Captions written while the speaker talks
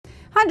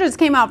Hundreds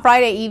came out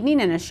Friday evening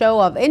in a show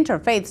of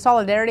interfaith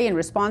solidarity in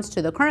response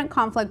to the current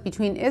conflict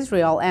between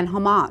Israel and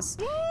Hamas.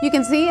 You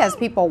can see as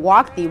people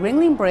walk the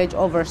Ringling Bridge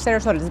over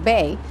Sarasota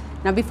Bay.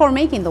 Now, before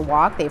making the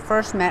walk, they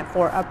first met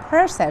for a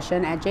prayer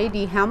session at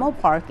JD Hamel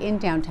Park in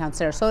downtown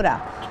Sarasota.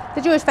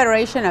 The Jewish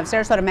Federation of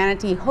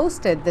Sarasota-Manatee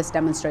hosted this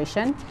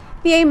demonstration.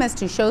 The aim is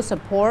to show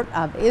support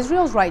of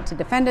Israel's right to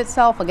defend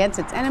itself against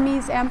its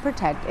enemies and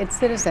protect its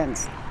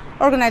citizens.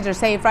 Organizers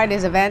say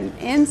Friday's event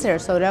in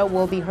Sarasota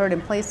will be heard in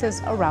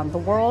places around the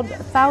world,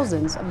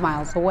 thousands of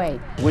miles away.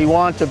 We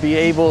want to be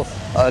able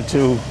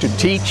to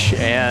teach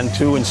and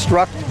to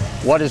instruct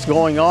what is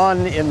going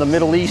on in the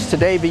Middle East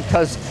today,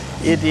 because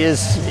it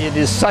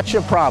is such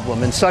a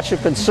problem and such a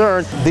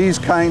concern. These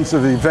kinds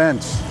of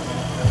events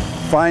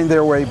find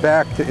their way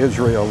back to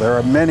Israel. There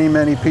are many,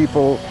 many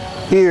people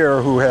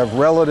here who have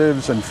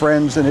relatives and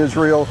friends in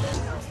Israel.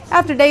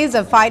 After days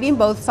of fighting,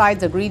 both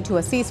sides agreed to a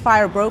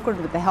ceasefire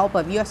brokered with the help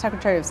of U.S.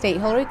 Secretary of State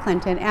Hillary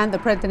Clinton and the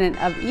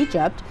President of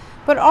Egypt.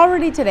 But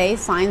already today,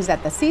 signs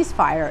that the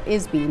ceasefire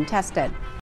is being tested.